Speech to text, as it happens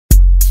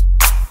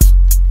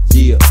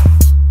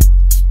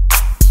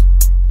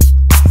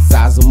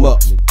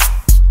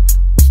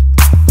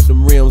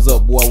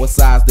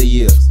the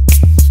years.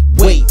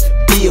 Weight,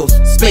 bills,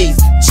 space,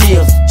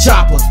 gyms,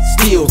 choppers,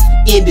 steals,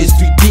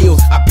 industry deals.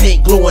 I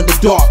paint glow in the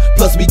dark,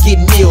 plus we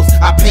getting meals.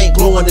 I paint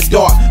glow in the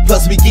dark,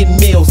 plus we getting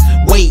meals.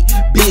 Weight,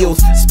 bills,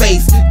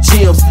 space,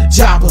 gyms,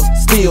 choppers,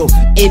 steals,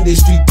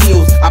 industry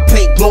deals. I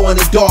paint glow in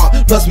the dark,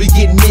 plus we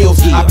getting meals.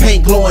 I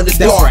paint glow in the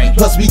dark,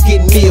 plus we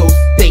getting meals.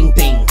 Ding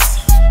things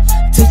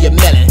to your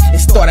melon. It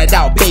started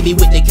out, baby,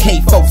 with the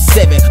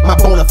K47, my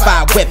bona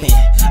fide weapon.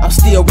 I'm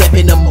still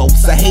reppin' the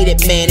most. I hate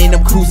it, man, and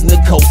I'm cruising the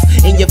coast.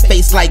 In your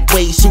face like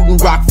Wade, shooting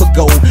rock for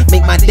gold.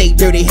 Make my day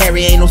dirty,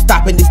 Harry, ain't no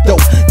stopping this dope.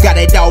 Got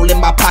it all in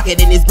my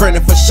pocket and it's burning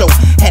for show.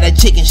 Had a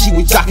chicken, she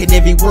was jocking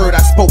every word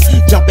I spoke.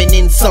 Jumping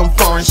in some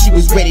foreign, she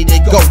was ready to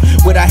go.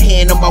 With her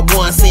hand on my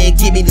one, saying,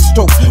 give me the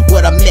stroke.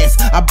 What a mess,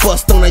 I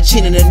bust on her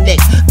chin and her neck.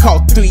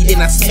 Caught 3,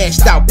 then I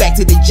smashed out back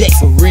to the jet.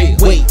 For real.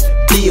 Weight,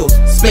 bills,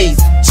 space,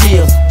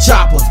 gyms,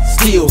 choppers,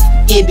 steals,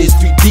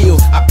 industry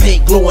deals. I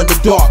paint glow in the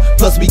dark,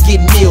 plus we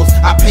getting meals.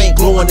 I paint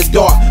glow in the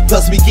dark,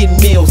 plus we getting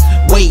meals.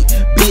 Weight,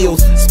 bills,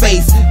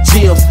 space,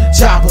 gyms,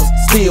 choppers,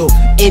 steals,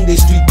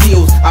 industry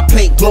deals. I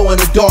paint glow in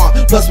the dark,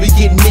 plus we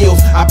getting meals.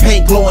 I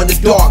paint glow in the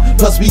dark,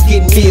 plus we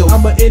getting meals.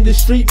 I'm an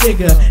industry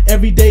nigga,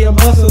 every day I'm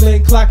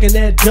hustling, clocking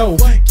that dough,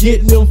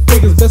 getting them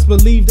figures. Best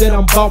believe that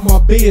I'm about my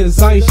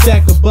biz. I ain't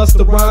Shaq or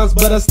Busta Rhymes,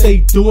 but I stay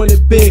doing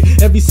it big.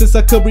 Ever since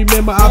I could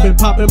remember, I've been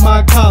popping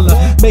my collar,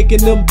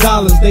 making them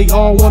dollars. They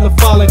all wanna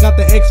follow. Got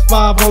the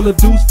X5 on the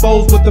deuce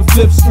foes with the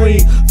flip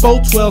screen.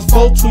 412s,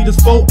 4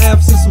 tweeters, 4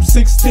 amps and some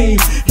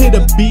 16s. Hit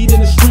a beat in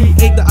the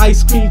street, ain't the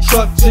ice cream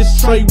truck,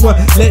 just trade one,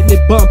 letting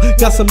it bump.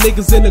 Got some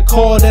niggas in the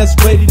car that's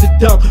ready to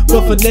dump,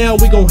 but for now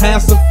we gon'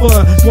 have some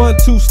fun.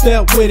 1-2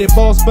 step with it,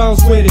 boss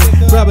bounce with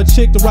it. Grab a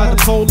chick to ride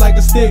the pole like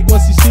a stick.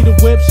 Once you see the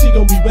whip, she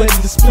gon' be ready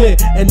to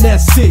split, and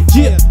that's it.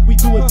 Yeah, we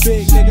do it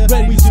big, nigga,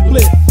 ready to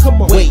split.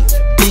 Come on. Weight,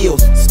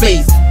 bills,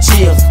 space,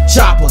 gyms,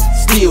 choppers,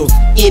 steals,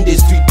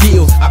 industry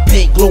deals. I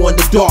paint glow in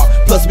the dark,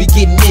 plus we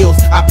getting meals.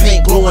 I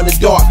paint glow in the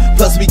dark,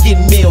 plus we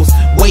getting meals.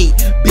 Weight,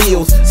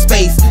 bills,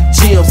 space,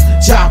 gyms,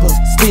 choppers,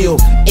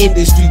 steals,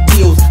 industry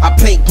deals. I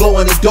paint glow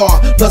in the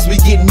dark, plus we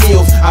getting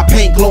meals. I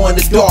paint glow in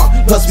the dark,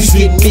 plus we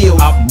getting meals.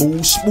 I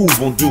move smooth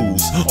on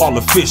dudes, all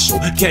official.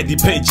 Candy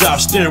paint job,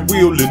 steering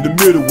wheel in the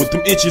middle with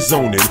them inches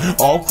on it.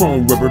 All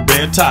chrome rubber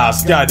band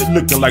tires, got it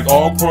looking like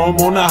all chrome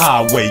on the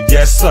highway.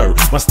 Yes sir,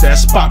 my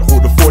stash spot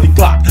hold a 40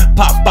 Glock.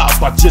 Pop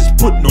out, I just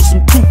putting on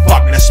some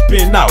Tupac and I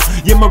spin out.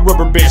 Yeah, my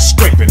rubber band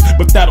scraping,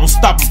 but that don't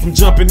stop me from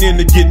jumping in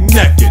to get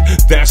naked.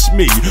 That's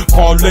me,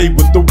 parlay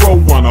with the roll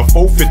runner,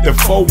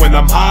 454 when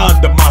I'm high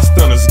under my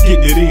stunners,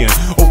 getting it in.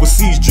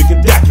 Overseas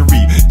drinking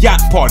daiquiri,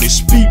 yacht party,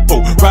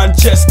 speedboat, riding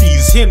jet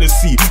skis,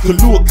 Hennessy,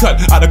 Kahlua cut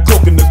out of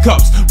coconut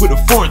cups with a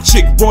foreign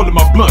chick rolling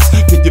my blunts.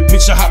 Can you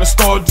picture how the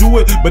star do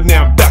it? But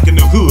now I'm back in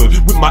the hood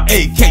with my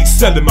AK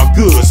selling my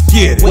goods.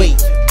 Get it. Weight,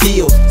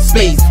 bills,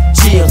 space,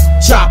 gyms,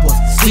 choppers,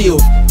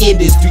 steals,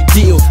 industry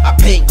deals. I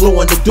paint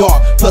glow in the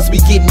dark, plus we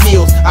getting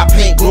meals. I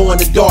paint glow in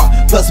the dark,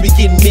 plus we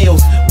getting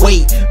meals.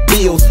 Weight,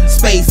 bills,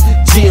 space,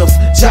 gyms,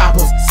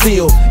 choppers,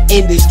 steals,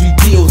 industry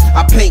deals.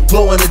 I paint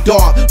glow in the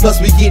dark,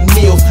 plus we getting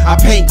meals. I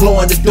paint glow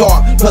in the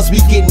dark, plus we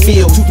getting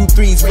meals. 2 through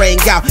 3s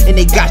rang out and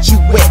they got you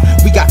wet.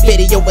 We got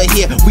Fetty over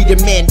here, we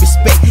demand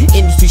respect.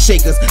 Industry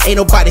shakers, ain't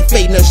nobody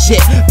fading us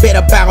shit.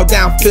 Better bow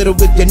down, fiddle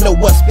with you know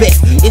what's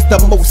best. It's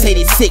the most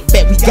hated sick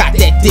bet, we got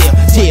that deal.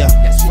 Yeah,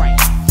 that's right.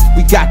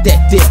 We got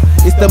that deal.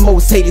 It's the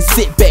most hated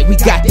sit back. We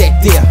got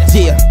that deal.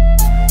 Yeah,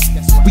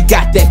 we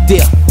got that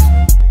deal.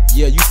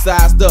 Yeah, you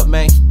sized up,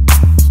 man.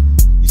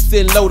 You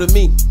sitting low to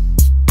me.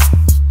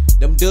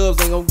 Them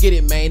dubs ain't gonna get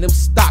it, man. Them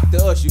stock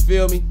to us, you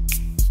feel me?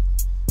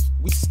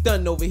 We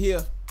stunned over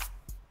here.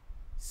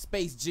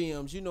 Space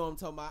gyms, you know what I'm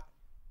talking about.